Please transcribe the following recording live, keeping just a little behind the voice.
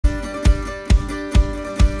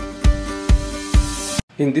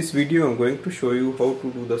In this video I'm going to show you how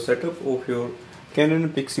to do the setup of your Canon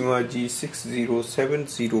Pixma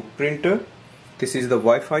G6070 printer. This is the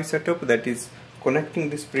Wi-Fi setup, that is connecting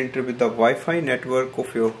this printer with the Wi-Fi network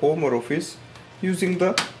of your home or office using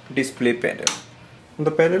the display panel. On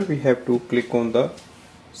the panel we have to click on the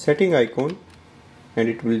setting icon and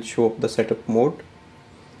it will show up the setup mode.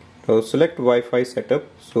 Now select Wi-Fi setup,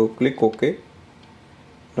 so click OK.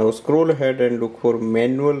 Now scroll ahead and look for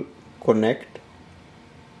manual connect.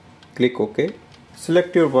 Click OK.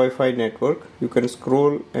 Select your Wi-Fi network. You can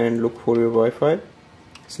scroll and look for your Wi-Fi.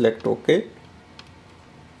 Select OK.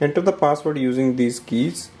 Enter the password using these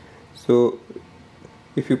keys. So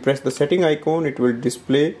if you press the setting icon, it will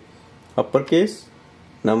display uppercase,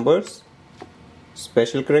 numbers,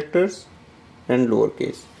 special characters and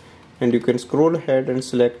lowercase. And you can scroll ahead and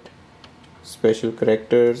select special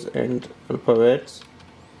characters and alphabets.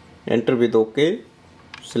 Enter with OK.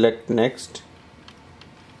 Select next.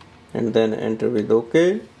 And then enter with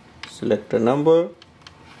OK, select a number,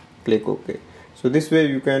 click OK. So this way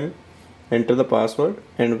you can enter the password,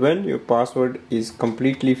 and when your password is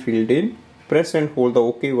completely filled in, press and hold the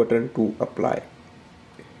OK button to apply.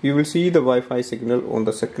 You will see the Wi-Fi signal on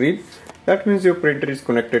the screen. That means your printer is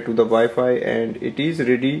connected to the Wi-Fi and it is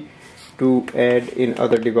ready to add in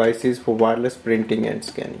other devices for wireless printing and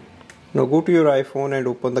scanning. Now go to your iPhone and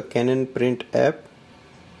open the Canon Print app.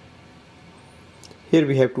 Here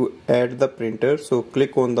we have to add the printer, so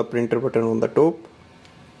click on the printer button on the top.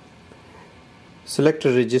 Select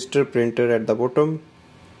register printer at the bottom.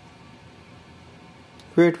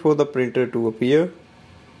 Wait for the printer to appear.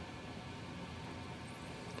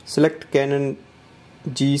 Select Canon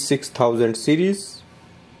G6070 series.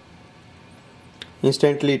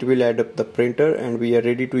 Instantly it will add up the printer and we are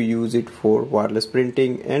ready to use it for wireless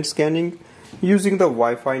printing and scanning using the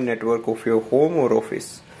Wi-Fi network of your home or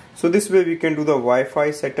office. So this way we can do the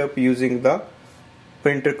Wi-Fi setup using the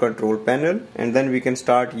printer control panel and then we can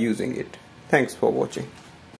start using it. Thanks for watching.